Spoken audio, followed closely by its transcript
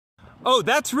Oh,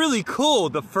 that's really cool.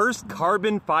 The first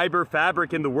carbon fiber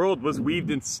fabric in the world was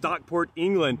weaved in Stockport,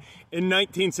 England in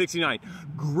 1969.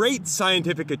 Great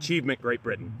scientific achievement, Great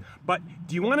Britain. But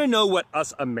do you want to know what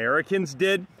us Americans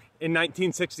did in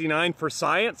 1969 for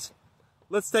science?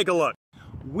 Let's take a look.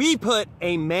 We put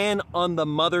a man on the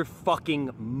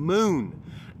motherfucking moon.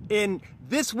 And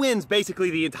this wins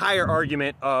basically the entire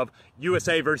argument of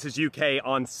USA versus UK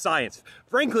on science.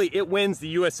 Frankly, it wins the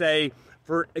USA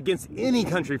against any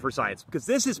country for science, because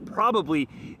this is probably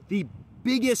the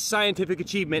biggest scientific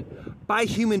achievement by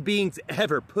human beings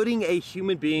ever, putting a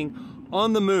human being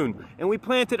on the moon. And we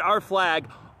planted our flag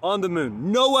on the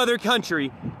moon. No other country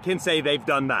can say they've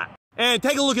done that. And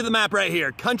take a look at the map right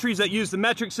here. Countries that use the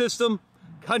metric system,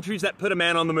 countries that put a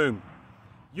man on the moon.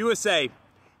 USA,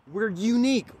 we're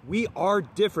unique. We are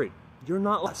different. You're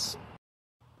not less.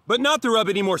 But not to rub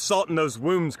any more salt in those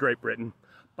wounds, Great Britain,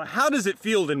 but how does it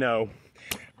feel to know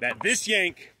that this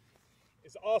Yank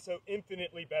is also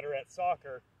infinitely better at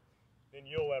soccer than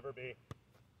you'll ever be?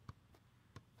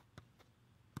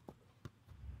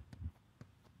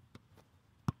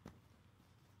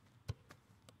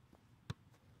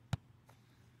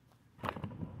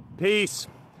 Peace.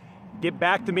 Get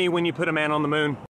back to me when you put a man on the moon.